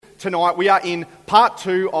tonight we are in part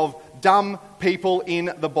 2 of Dumb People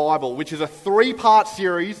in the Bible, which is a 3-part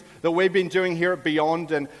series that we've been doing here at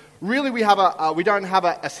Beyond. And really we don't have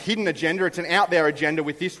a hidden agenda, it's an out there agenda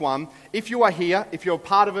with this one. If you are here, if you're a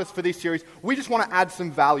part of us for this series, we just want to add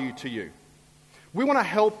some value to you. We want to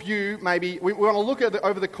help you we want to look at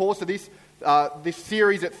over the course of this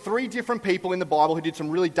series at 3 different people in the Bible who did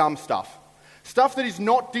some really dumb stuff. Stuff that is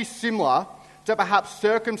not dissimilar to perhaps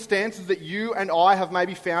circumstances that you and I have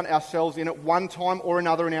maybe found ourselves in at one time or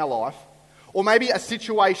another in our life, or maybe a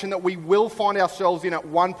situation that we will find ourselves in at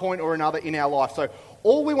one point or another in our life. So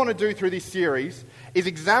all we want to do through this series is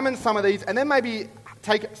examine some of these and then maybe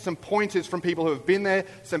take some pointers from people who have been there,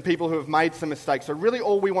 some people who have made some mistakes. So really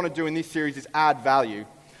all we want to do in this series is add value.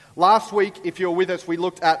 Last week, if you were with us, we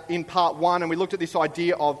looked at, in part 1, and we looked at this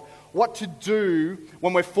idea of what to do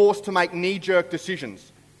when we're forced to make knee-jerk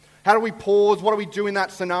decisions. How do we pause? What do we do in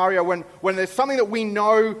that scenario when there's something that we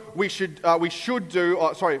know we should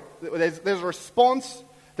do? There's a response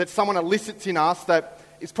that someone elicits in us that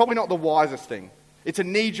is probably not the wisest thing. It's a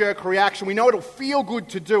knee-jerk reaction. We know it'll feel good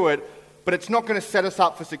to do it, but it's not going to set us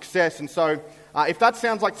up for success. And so if that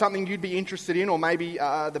sounds like something you'd be interested in, or maybe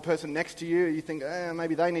the person next to you, you think,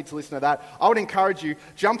 maybe they need to listen to that, I would encourage you,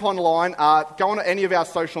 jump online, go on to any of our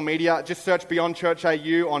social media, just search Beyond Church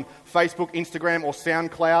AU on Facebook, Instagram, or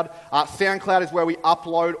SoundCloud. SoundCloud is where we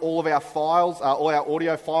upload all of our files, all our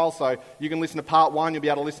audio files, so you can listen to part 1, you'll be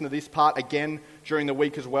able to listen to this part again during the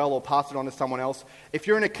week as well, or pass it on to someone else. If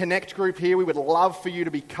you're in a Connect group here, we would love for you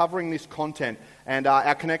to be covering this content, and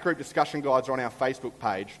our Connect group discussion guides are on our Facebook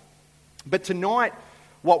page. But tonight,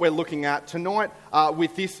 what we're looking at,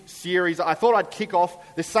 with this series, I thought I'd kick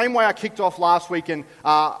off the same way I kicked off last week, and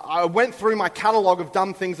I went through my catalogue of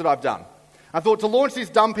dumb things that I've done. I thought to launch this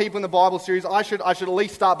Dumb People in the Bible series, I should at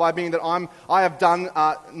least start by being that I have done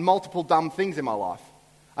multiple dumb things in my life.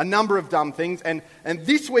 A number of dumb things, and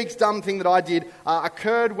this week's dumb thing that I did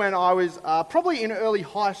occurred when I was probably in early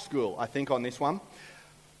high school, I think, on this one.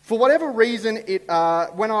 For whatever reason,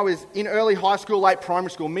 when I was in early high school, late primary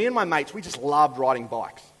school, me and my mates, we just loved riding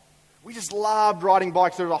bikes. We just loved riding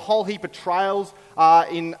bikes. There was a whole heap of trails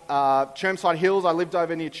in Chermside Hills. I lived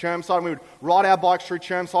over near Chermside, and we would ride our bikes through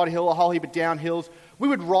Chermside Hill, a whole heap of downhills. We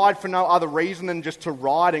would ride for no other reason than just to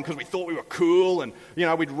ride, and because we thought we were cool, and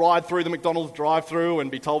we'd ride through the McDonald's drive-through and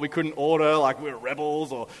be told we couldn't order, like we were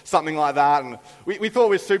rebels or something like that. And we thought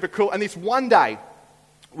we were super cool. And this one day,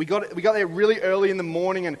 we got there really early in the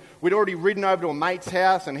morning, and we'd already ridden over to a mate's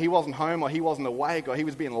house, and he wasn't home, or he wasn't awake, or he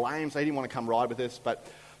was being lame, so he didn't want to come ride with us. But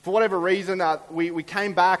for whatever reason, we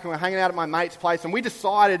came back and we were hanging out at my mate's place, and we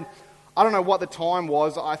decided, I don't know what the time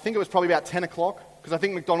was, I think it was probably about 10 o'clock, because I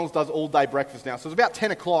think McDonald's does all-day breakfast now. So it was about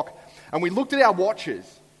 10 o'clock, and we looked at our watches.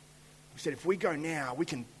 We said, if we go now, we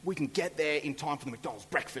can get there in time for the McDonald's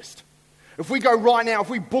breakfast. If we go right now, if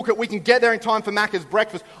we book it, we can get there in time for Macca's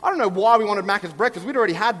breakfast. I don't know why we wanted Macca's breakfast. We'd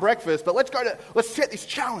already had breakfast, but let's set this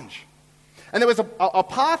challenge. And there was a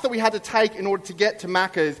path that we had to take in order to get to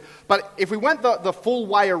Macca's, but if we went the full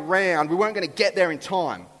way around, we weren't going to get there in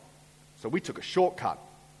time. So we took a shortcut.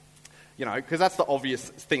 Because that's the obvious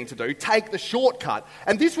thing to do. Take the shortcut.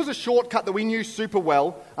 And this was a shortcut that we knew super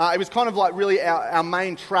well. It was kind of like really our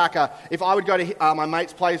main tracker. If I would go to my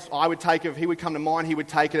mate's place, I would take it. If he would come to mine, he would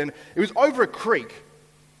take it. And it was over a creek.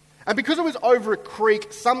 And because it was over a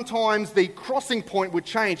creek, sometimes the crossing point would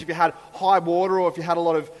change if you had high water, or if you had a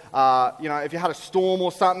lot of, if you had a storm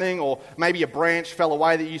or something, or maybe a branch fell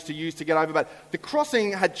away that you used to use to get over. But the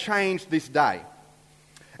crossing had changed this day.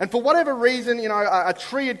 And for whatever reason, a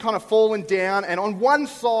tree had kind of fallen down, and on one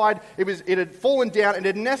side it had fallen down and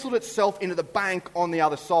it had nestled itself into the bank on the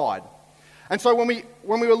other side. And so when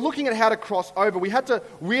we were looking at how to cross over, we had to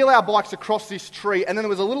wheel our bikes across this tree, and then there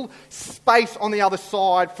was a little space on the other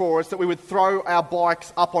side for us that we would throw our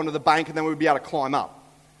bikes up onto the bank, and then we would be able to climb up.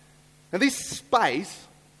 Now this space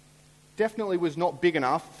definitely was not big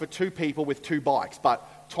enough for 2 people with 2 bikes, but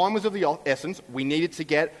time was of the essence. We needed to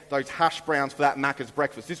get those hash browns for that Macca's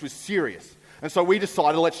breakfast. This was serious. And so we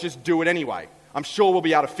decided, let's just do it anyway. I'm sure we'll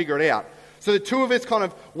be able to figure it out. So the 2 of us kind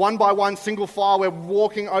of one by one, single file, we're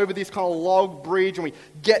walking over this kind of log bridge, and we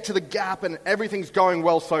get to the gap, and everything's going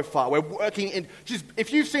well so far. We're working in,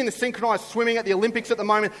 if you've seen the synchronized swimming at the Olympics at the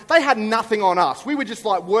moment, they had nothing on us. We were just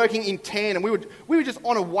like working in tandem. We were just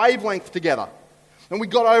on a wavelength together. And we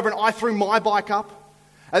got over, and I threw my bike up.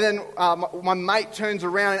 And then my mate turns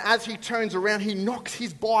around, and as he turns around, he knocks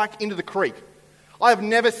his bike into the creek. I have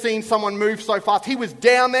never seen someone move so fast. He was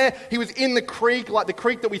down there, he was in the creek, like the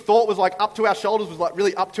creek that we thought was like up to our shoulders was like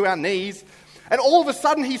really up to our knees. And all of a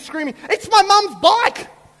sudden he's screaming, "It's my mum's bike!"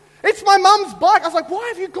 It's my mum's bike. I was like, why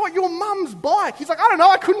have you got your mum's bike? He's like, I don't know,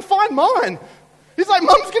 I couldn't find mine. He's like,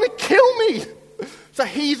 Mum's going to kill me. So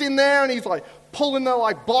he's in there and he's like pulling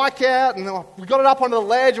the bike out, and we got it up onto the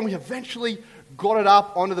ledge, and we eventually got it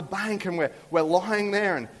up onto the bank, and we're lying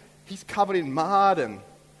there, and he's covered in mud, and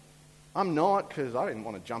I'm not, because I didn't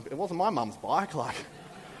want to jump. It wasn't my mum's bike.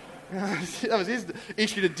 That was his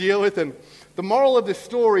issue to deal with. And the moral of the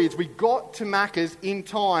story is we got to Macca's in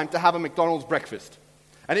time to have a McDonald's breakfast.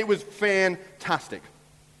 And it was fantastic.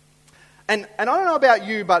 And I don't know about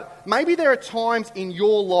you, but maybe there are times in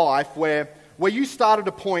your life where you started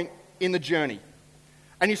a point in the journey.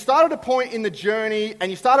 And you started a point in the journey, and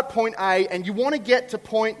you start at point A, and you want to get to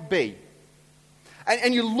point B.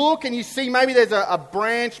 And you look and you see maybe there's a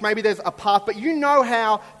branch, maybe there's a path, but you know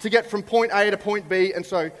how to get from point A to point B, and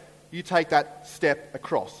so you take that step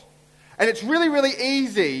across. And it's really, really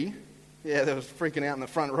easy. Yeah, they was freaking out in the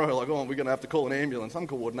front row, like, oh, we're going to have to call an ambulance. I'm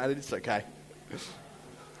coordinated, it's okay.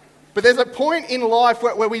 But there's a point in life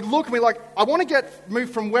where we look and we're like, I want to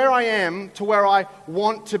move from where I am to where I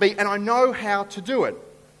want to be, and I know how to do it.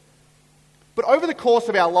 But over the course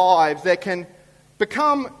of our lives, there can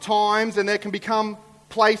become times and there can become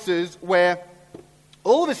places where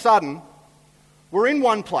all of a sudden we're in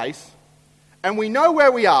one place and we know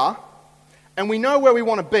where we are and we know where we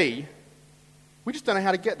want to be. We just don't know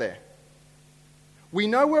how to get there. We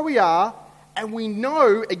know where we are and we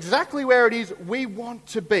know exactly where it is we want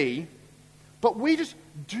to be, but we just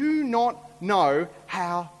do not know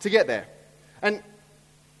how to get there. And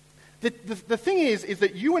the thing is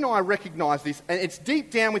that you and I recognize this, and it's deep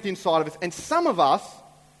down within inside of us, and some of us,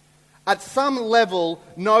 at some level,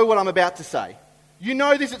 know what I'm about to say. You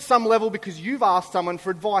know this at some level because you've asked someone for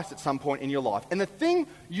advice at some point in your life. And the thing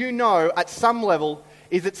you know at some level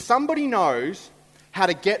is that somebody knows how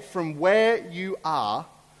to get from where you are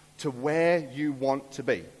to where you want to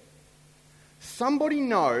be. Somebody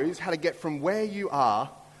knows how to get from where you are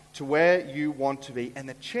to where you want to be, and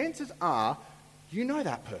the chances are you know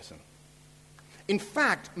that person. In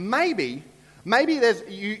fact, maybe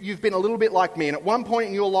you've been a little bit like me, and at one point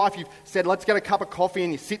in your life you've said, let's get a cup of coffee,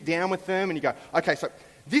 and you sit down with them and you go, okay, so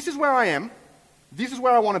this is where I am, this is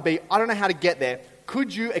where I want to be, I don't know how to get there,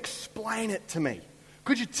 could you explain it to me?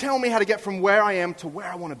 Could you tell me how to get from where I am to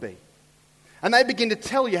where I want to be? And they begin to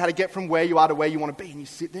tell you how to get from where you are to where you want to be, and you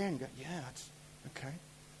sit there and you go, yeah, that's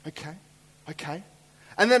okay.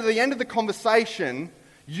 And then at the end of the conversation,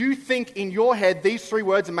 you think in your head these three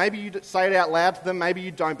words, and maybe you say it out loud to them, maybe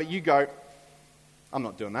you don't, but you go, I'm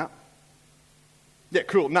not doing that. Yeah,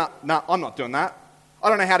 cool, nah, I'm not doing that. I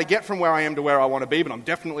don't know how to get from where I am to where I want to be, but I'm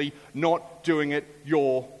definitely not doing it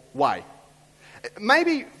your way.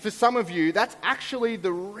 Maybe for some of you, that's actually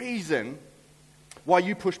the reason why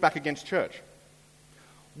you push back against church.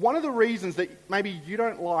 One of the reasons that maybe you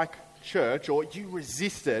don't like church or you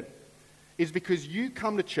resist it is because you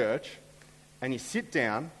come to church and you sit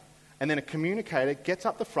down and then a communicator gets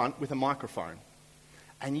up the front with a microphone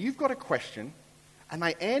and you've got a question and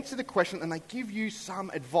they answer the question and they give you some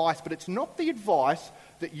advice, but it's not the advice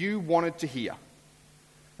that you wanted to hear.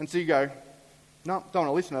 And so you go, no, don't want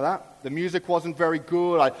to listen to that. The music wasn't very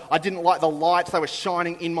good. I didn't like the lights. They were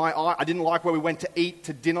shining in my eye. I didn't like where we went to eat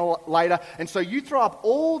to dinner later. And so you throw up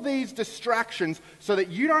all these distractions so that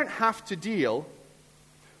you don't have to deal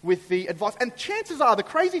with the advice. And chances are, the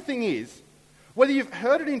crazy thing is, whether you've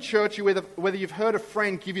heard it in church or whether you've heard a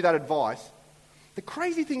friend give you that advice, the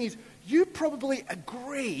crazy thing is you probably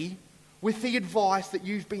agree with the advice that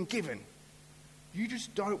you've been given. You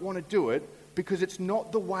just don't want to do it because it's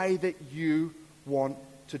not the way that you want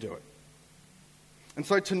to do it. And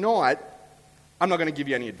so tonight, I'm not going to give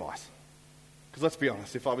you any advice. Because let's be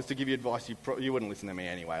honest, if I was to give you advice, you wouldn't listen to me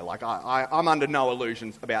anyway. I'm under no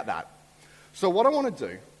illusions about that. So what I want to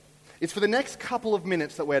do is for the next couple of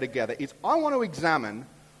minutes that we're together is I want to examine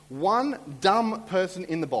one dumb person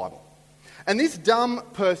in the Bible. And this dumb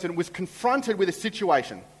person was confronted with a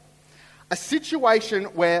situation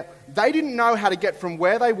where they didn't know how to get from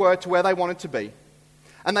where they were to where they wanted to be.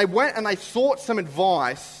 And they went and they sought some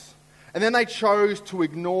advice, and then they chose to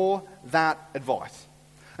ignore that advice.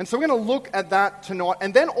 And so we're going to look at that tonight,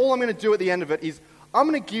 and then all I'm going to do at the end of it is I'm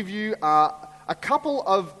going to give you a couple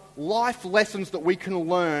of life lessons that we can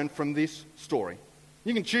learn from this story.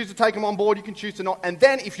 You can choose to take them on board, you can choose to not, and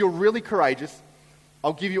then if you're really courageous,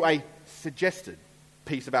 I'll give you a suggested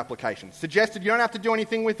piece of application. Suggested, you don't have to do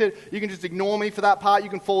anything with it, you can just ignore me for that part,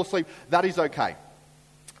 you can fall asleep, that is okay.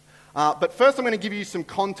 But first I'm going to give you some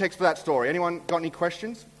context for that story. Anyone got any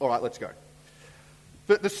questions? All right, let's go.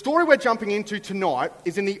 The story we're jumping into tonight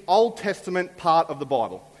is in the Old Testament part of the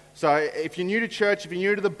Bible. So if you're new to church, if you're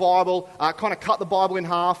new to the Bible, kind of cut the Bible in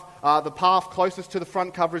half. The half closest to the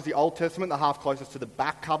front cover is the Old Testament. The half closest to the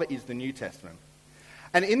back cover is the New Testament.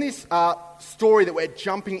 And in this story that we're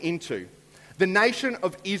jumping into, the nation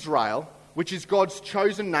of Israel, which is God's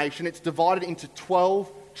chosen nation, it's divided into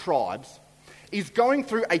 12 tribes, is going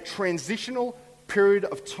through a transitional period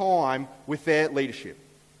of time with their leadership.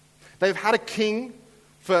 They've had a king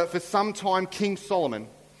for some time, King Solomon.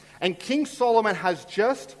 And King Solomon has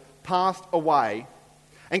just passed away.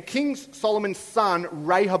 And King Solomon's son,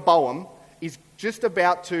 Rehoboam, is just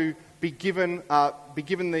about to be given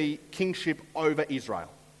the kingship over Israel.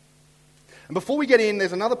 And before we get in,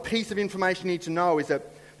 there's another piece of information you need to know, is that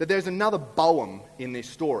there's another Boam in this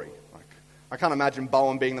story. I can't imagine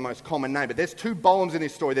Boam being the most common name, but there's two Boams in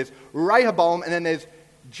this story. There's Rehoboam and then there's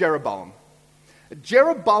Jeroboam.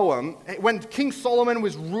 Jeroboam, when King Solomon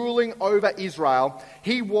was ruling over Israel,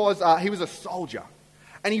 he was a soldier.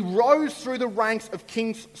 And he rose through the ranks of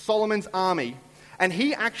King Solomon's army, and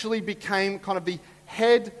he actually became kind of the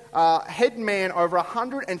head man over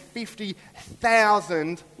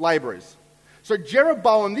 150,000 labourers. So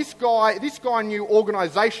Jeroboam, this guy knew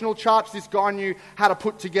organisational charts, this guy knew how to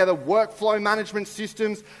put together workflow management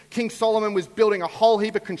systems. King Solomon was building a whole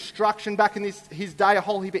heap of construction back in his day, a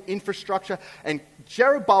whole heap of infrastructure, and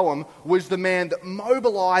Jeroboam was the man that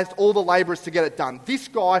mobilised all the labourers to get it done. This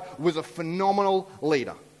guy was a phenomenal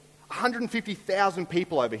leader. 150,000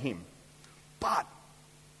 people over him. But,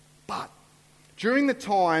 during the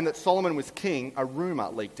time that Solomon was king, a rumour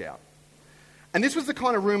leaked out. And this was the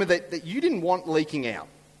kind of rumour that you didn't want leaking out.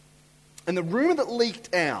 And the rumour that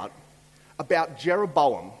leaked out about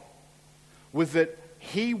Jeroboam was that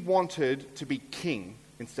he wanted to be king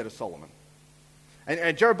instead of Solomon.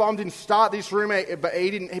 And Jeroboam didn't start this rumour, but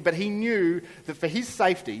he knew that for his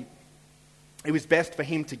safety, it was best for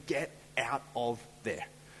him to get out of there.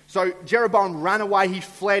 So Jeroboam ran away, he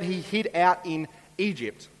fled, he hid out in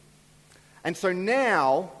Egypt. And so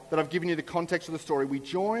now that I've given you the context of the story, we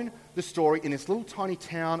join the story in this little tiny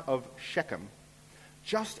town of Shechem,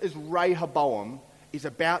 just as Rehoboam is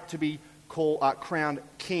about to be crowned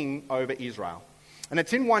king over Israel. And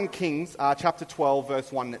it's in 1 Kings chapter 12,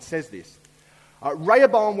 verse 1, that says this.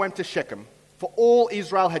 Rehoboam went to Shechem, for all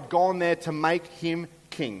Israel had gone there to make him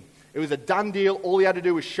king. It was a done deal. All he had to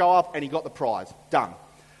do was show up and he got the prize. Done.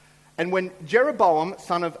 And when Jeroboam,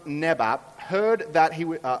 son of Nebat, heard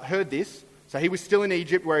this, so he was still in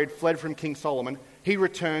Egypt where he'd fled from King Solomon, he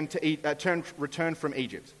returned from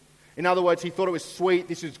Egypt. In other words, he thought it was sweet,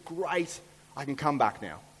 this is great, I can come back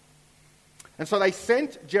now. And so they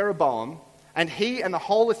sent Jeroboam, and he and the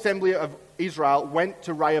whole assembly of Israel went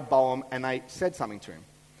to Rehoboam and they said something to him.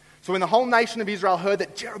 So when the whole nation of Israel heard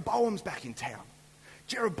that Jeroboam's back in town,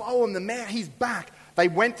 Jeroboam, the man, he's back, they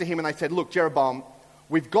went to him and they said, look, Jeroboam,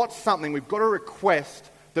 we've got a request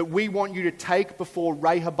that we want you to take before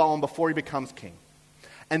Rehoboam before he becomes king.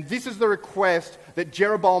 And this is the request that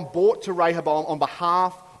Jeroboam brought to Rehoboam on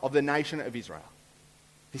behalf of the nation of Israel.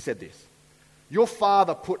 He said this, your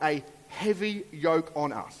father put a heavy yoke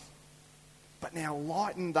on us, but now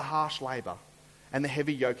lighten the harsh labour and the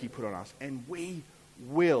heavy yoke he put on us, and we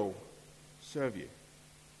will serve you.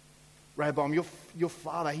 Rehoboam, your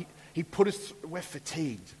father, he put us, we're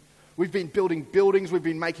fatigued. We've been building buildings, we've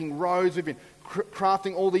been making roads, we've been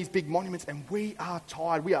crafting all these big monuments, and we are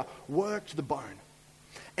tired. We are worked to the bone.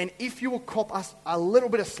 And if you will cop us a little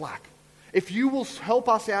bit of slack, if you will help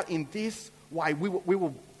us out in this way, we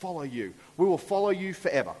will follow you. We will follow you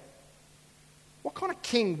forever. What kind of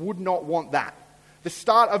king would not want that? The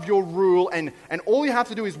start of your rule, and all you have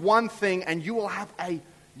to do is one thing, and you will have a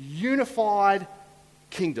unified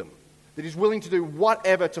kingdom that is willing to do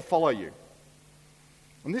whatever to follow you.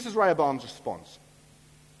 And this is Rehoboam's response.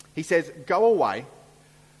 He says, go away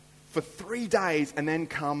for 3 days and then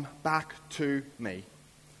come back to me.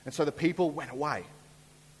 And so the people went away.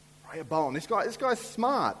 Rehoboam, this guy's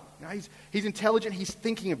smart. You know, he's intelligent, he's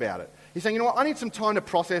thinking about it. He's saying, you know what, I need some time to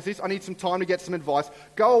process this. I need some time to get some advice.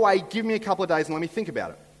 Go away, give me a couple of days and let me think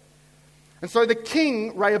about it. And so the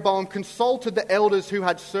king, Rehoboam, consulted the elders who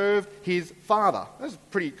had served his father. That's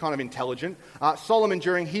pretty kind of intelligent. Solomon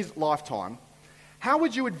during his lifetime. How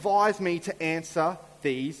would you advise me to answer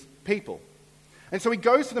these people? And so he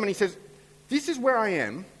goes to them and he says, this is where I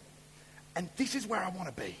am and this is where I want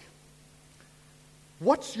to be.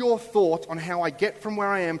 What's your thought on how I get from where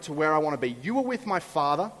I am to where I want to be? You were with my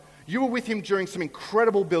father. You were with him during some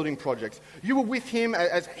incredible building projects. You were with him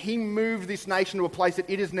as he moved this nation to a place that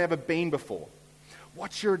it has never been before.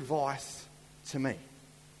 What's your advice to me?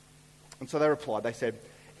 And so they replied, they said,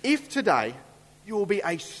 if today you will be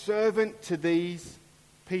a servant to these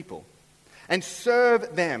people, and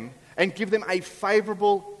serve them and give them a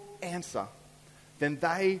favorable answer, then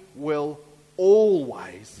they will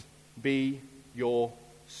always be your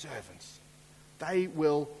servants. They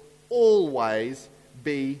will always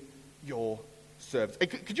be your servants.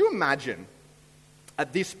 Could you imagine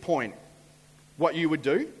at this point what you would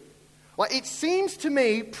do? Like, it seems to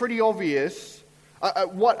me pretty obvious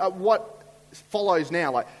what follows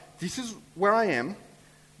now. Like, this is where I am.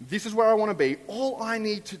 This is where I want to be. All I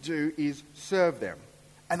need to do is serve them,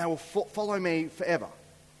 and they will follow me forever.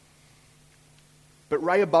 But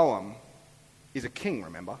Rehoboam is a king,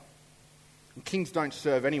 remember? And kings don't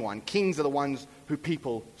serve anyone. Kings are the ones who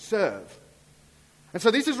people serve. And so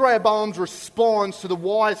this is Rehoboam's response to the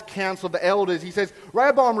wise counsel of the elders. He says,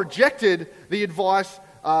 Rehoboam rejected the advice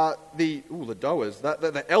the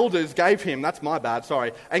elders gave him, that's my bad,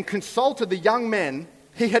 sorry, and consulted the young men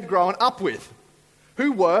he had grown up with,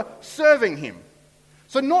 who were serving him.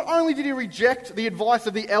 So not only did he reject the advice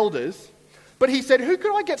of the elders, but he said, who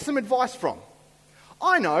could I get some advice from?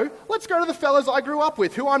 I know, let's go to the fellas I grew up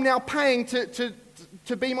with, who I'm now paying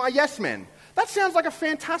to be my yes men. That sounds like a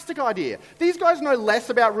fantastic idea. These guys know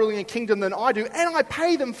less about ruling a kingdom than I do, and I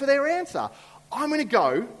pay them for their answer. I'm going to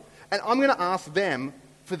go, and I'm going to ask them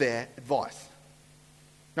for their advice.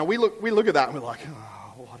 Now, we look at that, and we're like,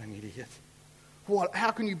 oh, what an idiot.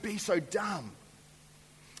 How can you be so dumb?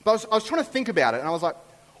 But I was trying to think about it, and I was like,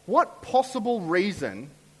 what possible reason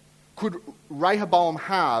could Rehoboam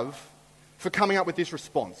have for coming up with this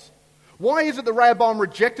response? Why is it that Rehoboam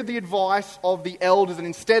rejected the advice of the elders and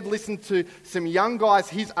instead listened to some young guys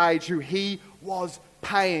his age who he was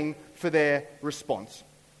paying for their response?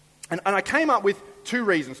 And I came up with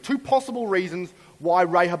two possible reasons why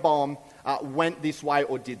Rehoboam went this way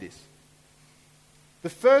or did this. The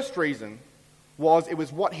first reason was it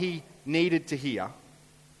was what he needed to hear,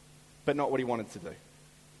 but not what he wanted to do. It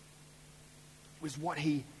was what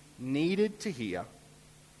he needed to hear,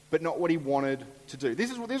 but not what he wanted to do.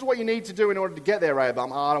 This is what you need to do in order to get there,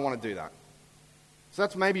 Rehoboam. I don't want to do that. So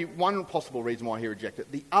that's maybe one possible reason why he rejected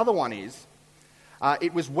it. The other one is,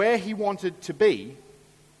 it was where he wanted to be.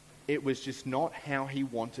 It was just not how he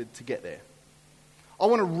wanted to get there. I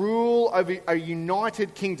want to rule over a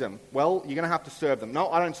united kingdom. Well, you're going to have to serve them. No,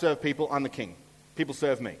 I don't serve people. I'm the king. People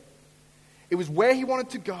serve me. It was where he wanted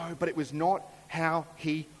to go, but it was not how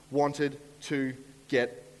he wanted to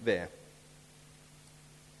get there.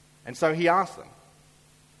 And so he asked them.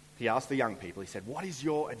 He asked the young people. He said, what is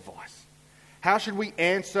your advice? How should we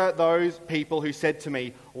answer those people who said to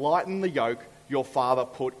me, lighten the yoke your father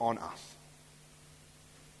put on us?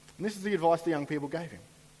 And this is the advice the young people gave him.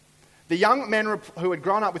 The young men who had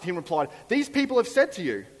grown up with him replied, these people have said to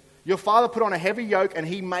you, your father put on a heavy yoke and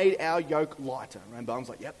he made our yoke lighter. And Rehoboam's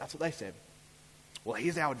like, yep, that's what they said. Well,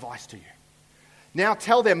 here's our advice to you. Now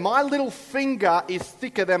tell them, my little finger is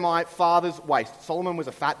thicker than my father's waist. Solomon was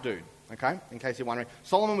a fat dude, okay, in case you're wondering.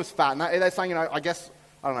 Solomon was fat, and they're saying, I guess,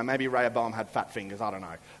 I don't know, maybe Rehoboam had fat fingers, I don't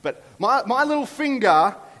know. But my little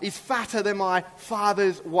finger is fatter than my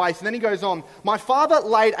father's waist. And then he goes on, my father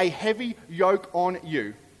laid a heavy yoke on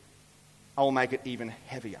you. I will make it even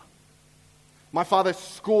heavier. My father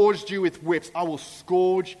scourged you with whips. I will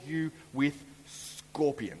scourge you with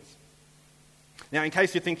scorpions. Now, in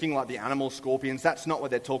case you're thinking like the animal scorpions, that's not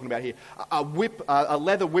what they're talking about here. A whip, a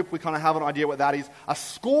leather whip, we kind of have an idea what that is. A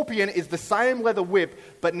scorpion is the same leather whip,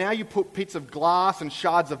 but now you put bits of glass and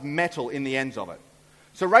shards of metal in the ends of it.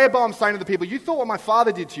 So Rehoboam's saying to the people, you thought what my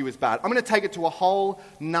father did to you was bad. I'm going to take it to a whole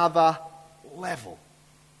nother level.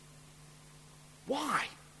 Why?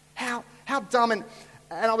 How dumb? And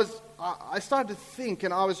I started to think,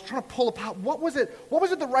 and I was trying to pull apart, what was it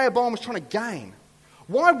that Rehoboam was trying to gain?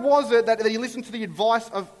 Why was it that he listened to the advice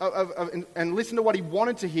and listened to what he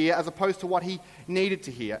wanted to hear as opposed to what he needed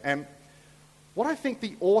to hear? And what I think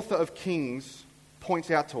the author of Kings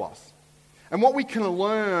points out to us, and what we can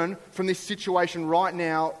learn from this situation right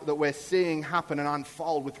now that we're seeing happen and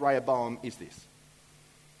unfold with Rehoboam is this.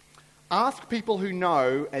 Ask people who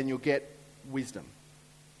know and you'll get wisdom.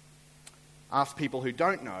 Ask people who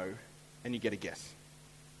don't know and you get a guess.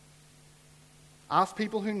 Ask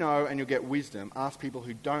people who know and you'll get wisdom. Ask people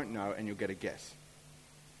who don't know and you'll get a guess.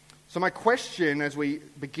 So my question as we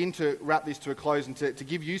begin to wrap this to a close and to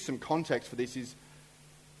give you some context for this is,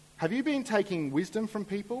 have you been taking wisdom from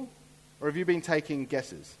people or have you been taking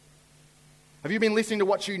guesses? Have you been listening to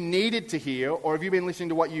what you needed to hear or have you been listening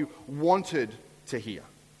to what you wanted to hear?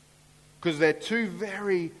 Because they're two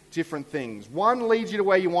very different things. One leads you to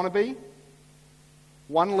where you want to be.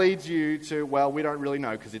 One leads you to, well, we don't really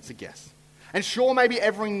know because it's a guess. And sure, maybe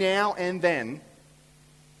every now and then,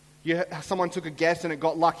 someone took a guess and it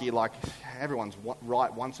got lucky, like everyone's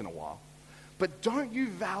right once in a while. But don't you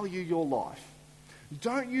value your life?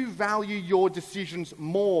 Don't you value your decisions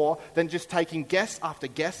more than just taking guess after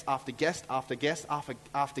guess after guess after guess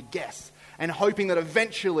after guess and hoping that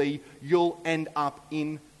eventually you'll end up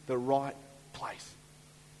in the right place?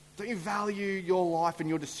 Don't you value your life and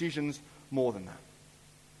your decisions more than that?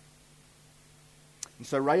 And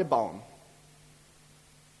so Rehoboam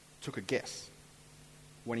took a guess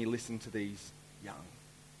when he listened to these young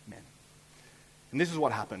men. And this is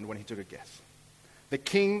what happened when he took a guess. The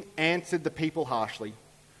king answered the people harshly,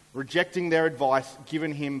 rejecting their advice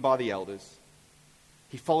given him by the elders.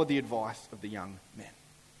 He followed the advice of the young men.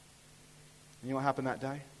 You know what happened that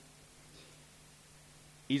day?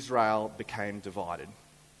 Israel became divided,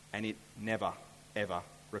 and it never, ever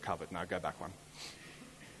recovered. No, go back one.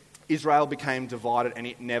 Israel became divided, and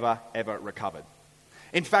it never, ever recovered.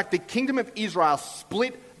 In fact, the kingdom of Israel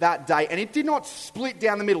split that day, and it did not split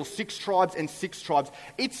down the middle, 6 tribes and 6 tribes.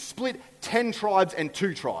 It split 10 tribes and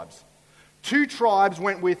 2 tribes. 2 tribes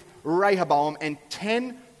went with Rehoboam, and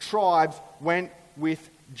 10 tribes went with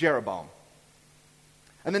Jeroboam.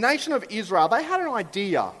 And the nation of Israel, they had an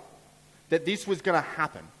idea that this was going to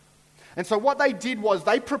happen. And so what they did was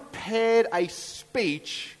they prepared a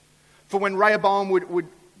speech for when Rehoboam would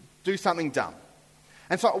do something dumb.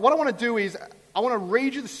 And so what I want to do is I want to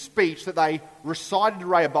read you the speech that they recited to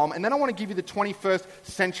Rehoboam, and then I want to give you the 21st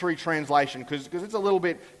century translation, because it's a little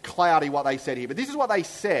bit cloudy what they said here. But this is what they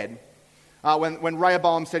said when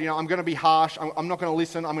Rehoboam said, I'm going to be harsh, I'm not going to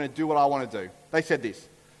listen, I'm going to do what I want to do. They said this: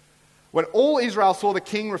 when all Israel saw the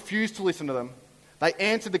king refuse to listen to them, they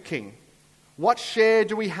answered the king, "What share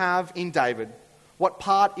do we have in David? What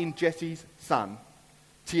part in Jesse's son?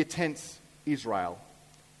 To your tents, Israel.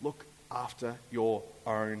 Look after your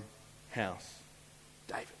own house,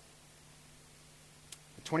 David."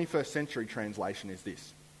 The 21st century translation is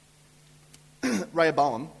this: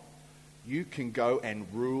 Rehoboam, you can go and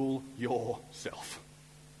rule yourself,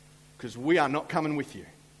 because we are not coming with you.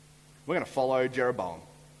 We're going to follow Jeroboam.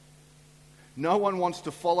 No one wants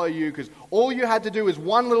to follow you because all you had to do is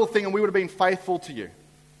one little thing and we would have been faithful to you,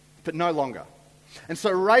 but no longer. And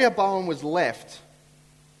so Rehoboam was left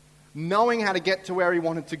knowing how to get to where he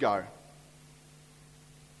wanted to go.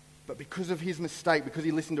 But because of his mistake, because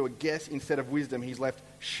he listened to a guess instead of wisdom, he's left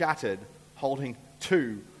shattered, holding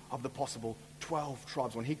 2 of the possible 12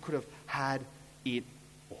 tribes when he could have had it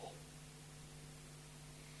all.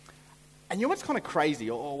 And you know what's kind of crazy,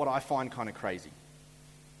 or what I find kind of crazy,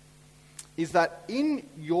 is that in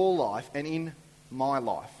your life and in my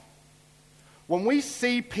life, when we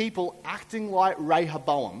see people acting like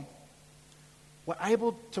Rehoboam, we're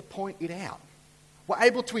able to point it out. We're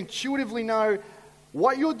able to intuitively know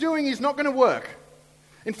what you're doing is not going to work.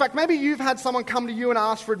 In fact, maybe you've had someone come to you and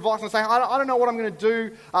ask for advice and say, I don't know what I'm going to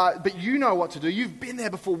do, but you know what to do. You've been there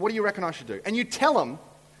before. What do you reckon I should do? And you tell them,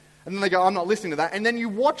 and then they go, I'm not listening to that. And then you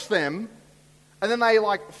watch them, and then they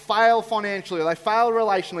fail financially, or they fail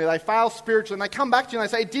relationally, they fail spiritually, and they come back to you and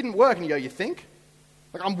they say, it didn't work. And you go, you think?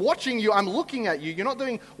 I'm watching you, I'm looking at you, you're not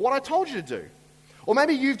doing what I told you to do. Or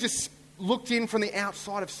maybe you've just looked in from the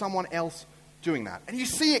outside of someone else doing that, and you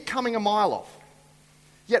see it coming a mile off.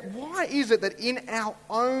 Yet why is it that in our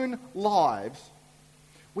own lives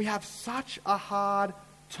we have such a hard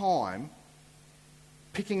time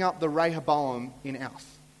picking up the Rehoboam in us?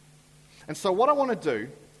 And so what I want to do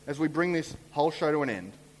as we bring this whole show to an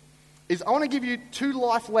end is I want to give you 2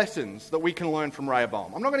 life lessons that we can learn from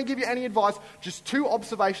Rehoboam. I'm not going to give you any advice, just 2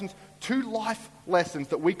 observations, 2 life lessons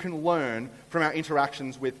that we can learn from our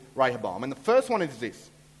interactions with Rehoboam. And the first one is this: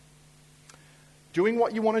 doing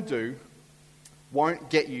what you want to do won't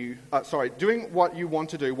get you, doing what you want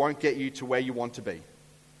to do won't get you to where you want to be.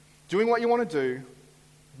 Doing what you want to do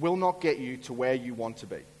will not get you to where you want to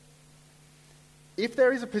be. If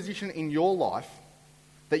there is a position in your life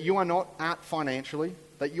that you are not at financially,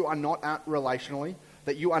 that you are not at relationally,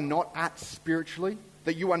 that you are not at spiritually,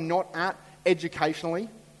 that you are not at educationally,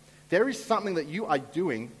 there is something that you are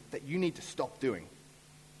doing that you need to stop doing.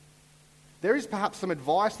 There is perhaps some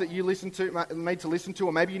advice that you need to listen to,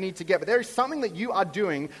 or maybe you need to get, but there is something that you are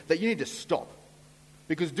doing that you need to stop.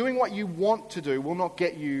 Because doing what you want to do will not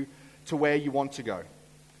get you to where you want to go.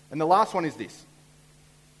 And the last one is this: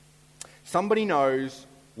 somebody knows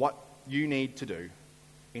what you need to do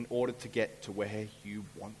in order to get to where you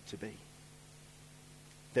want to be.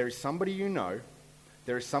 There is somebody you know,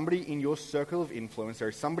 there is somebody in your circle of influence, there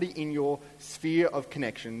is somebody in your sphere of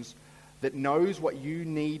connections that knows what you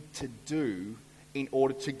need to do in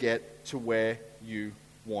order to get to where you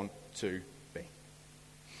want to be.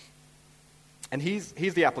 And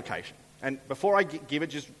here's the application. And before I give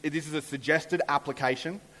it, this is a suggested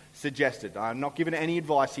application. Suggested. I'm not giving any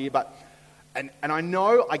advice here, but And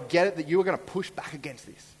I get it that you are going to push back against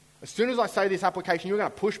this. As soon as I say this application, you're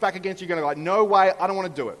going to push back against it. You're going to go, like, no way, I don't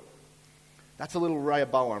want to do it. That's a little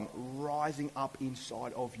Rehoboam rising up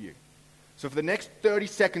inside of you. So for the next 30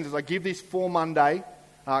 seconds, as I give this for Monday,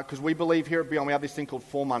 because we believe here at Beyond, we have this thing called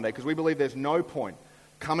For Monday, because we believe there's no point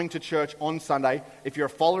coming to church on Sunday, if you're a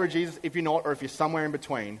follower of Jesus, if you're not, or if you're somewhere in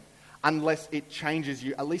between, unless it changes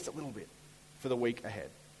you at least a little bit for the week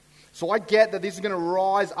ahead. So I get that this is going to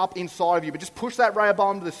rise up inside of you, but just push that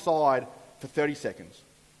Rehoboam to the side for 30 seconds.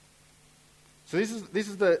 So this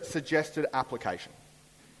is the suggested application.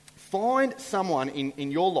 Find someone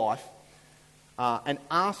in your life and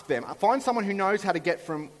ask them. Find someone who knows how to get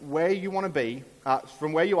from where you want to be,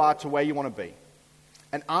 from where you are to where you want to be,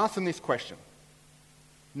 and ask them this question.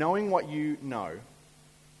 Knowing what you know,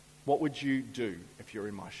 what would you do if you're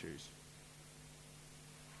in my shoes?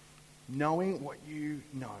 Knowing what you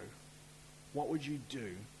know, what would you do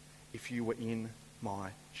if you were in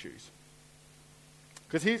my shoes?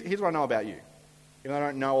 Because here's what I know about you. Even though I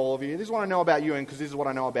don't know all of you, this is what I know about you, and because this is what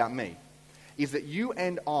I know about me, is that you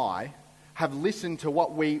and I have listened to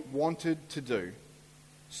what we wanted to do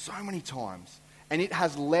so many times, and it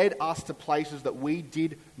has led us to places that we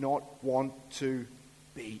did not want to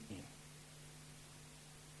be in.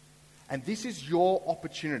 And this is your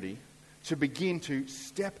opportunity to begin to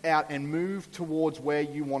step out and move towards where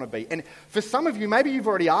you want to be. And for some of you, maybe you've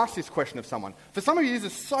already asked this question of someone. For some of you,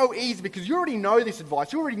 this is so easy because you already know this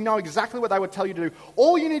advice. You already know exactly what they would tell you to do.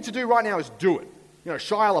 All you need to do right now is do it. You know,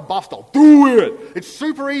 Shia LaBeouf style, do it. It's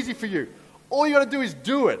super easy for you. All you got to do is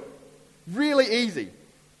do it. Really easy.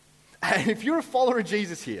 And if you're a follower of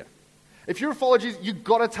Jesus here, if you're a follower of Jesus, you've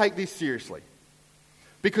got to take this seriously.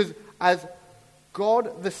 Because as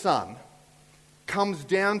God the Son comes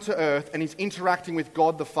down to earth and he's interacting with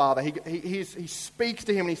God the Father, he speaks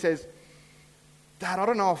to him and he says, Dad, I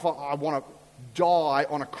don't know if I want to die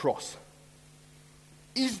on a cross.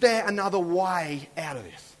 Is there another way out of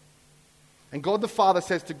this? And God the Father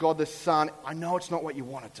says to God the Son, I know it's not what you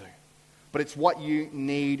want to do, but it's what you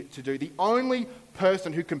need to do. The only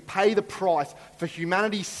person who can pay the price for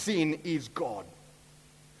humanity's sin is God.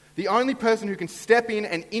 The only person who can step in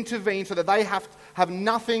and intervene so that they have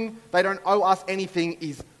nothing, they don't owe us anything,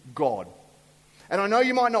 is God. And I know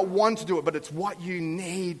you might not want to do it, but it's what you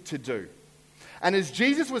need to do. And as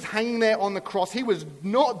Jesus was hanging there on the cross, he was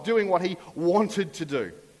not doing what he wanted to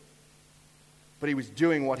do, but he was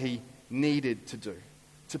doing what he needed to do,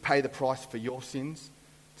 to pay the price for your sins,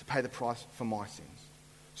 to pay the price for my sins.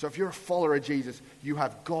 So if you're a follower of Jesus, you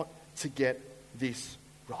have got to get this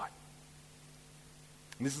right.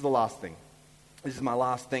 And this is the last thing. This is my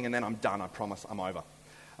last thing, and then I'm done. I promise I'm over.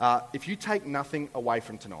 If you take nothing away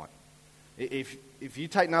from tonight, if you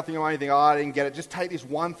take nothing away, you think, oh, I didn't get it, just take this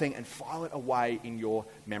one thing and file it away in your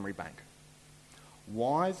memory bank.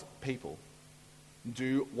 Wise people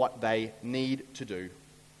do what they need to do,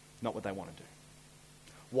 not what they want to do.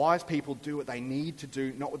 Wise people do what they need to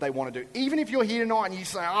do, not what they want to do. Even if you're here tonight and you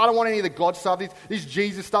say, I don't want any of the God stuff, this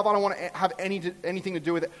Jesus stuff, I don't want to have anything to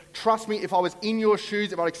do with it. Trust me, if I was in your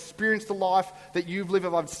shoes, if I'd experienced the life that you've lived,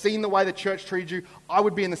 if I've seen the way the church treated you, I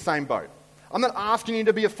would be in the same boat. I'm not asking you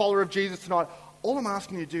to be a follower of Jesus tonight. All I'm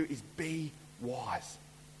asking you to do is be wise.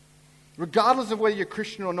 Regardless of whether you're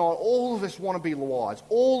Christian or not, all of us want to be wise.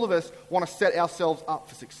 All of us want to set ourselves up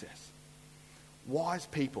for success. Wise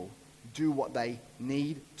people do what they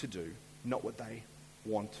need to do, not what they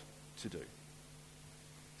want to do.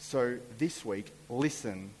 So this week,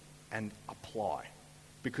 listen and apply.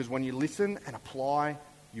 Because when you listen and apply,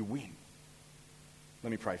 you win.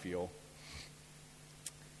 Let me pray for you all.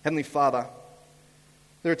 Heavenly Father,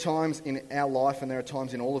 there are times in our life and there are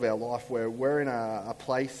times in all of our life where we're in a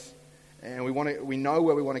place and we know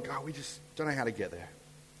where we want to go. We just don't know how to get there.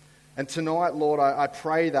 And tonight, Lord, I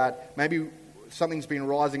pray that maybe something's been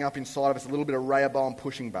rising up inside of us, a little bit of Rehoboam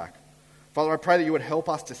pushing back. Father, I pray that you would help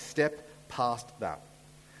us to step past that.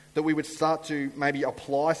 That we would start to maybe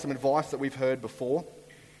apply some advice that we've heard before.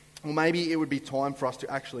 Or maybe it would be time for us to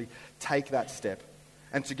actually take that step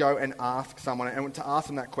and to go and ask someone, and to ask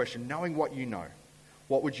them that question, knowing what you know.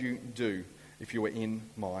 What would you do if you were in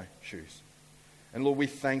my shoes? And Lord, we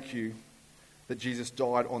thank you that Jesus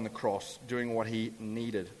died on the cross doing what he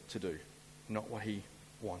needed to do, not what he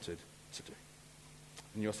wanted to do.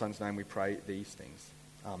 In your Son's name we pray these things.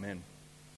 Amen.